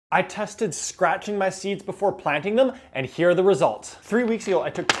I tested scratching my seeds before planting them, and here are the results. 3 weeks ago, I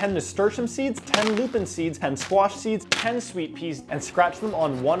took 10 nasturtium seeds, 10 lupin seeds, 10 squash seeds, 10 sweet peas, and scratched them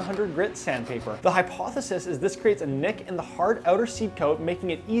on 100 grit sandpaper. The hypothesis is this creates a nick in the hard outer seed coat,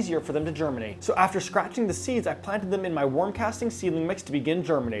 making it easier for them to germinate. So after scratching the seeds, I planted them in my worm casting seedling mix to begin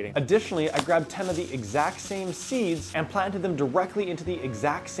germinating. Additionally, I grabbed 10 of the exact same seeds and planted them directly into the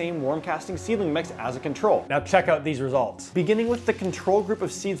exact same worm casting seedling mix as a control. Now check out these results. Beginning with the control group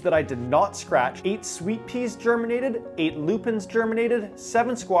of seeds that I did not scratch, 8 sweet peas germinated, 8 lupins germinated,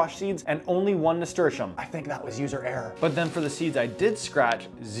 7 squash seeds, and only 1 nasturtium. I think that was user error. But then for the seeds I did scratch,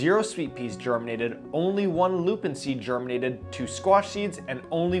 0 sweet peas germinated, only 1 lupin seed germinated, 2 squash seeds, and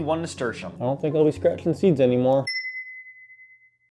only 1 nasturtium. I don't think I'll be scratching seeds anymore.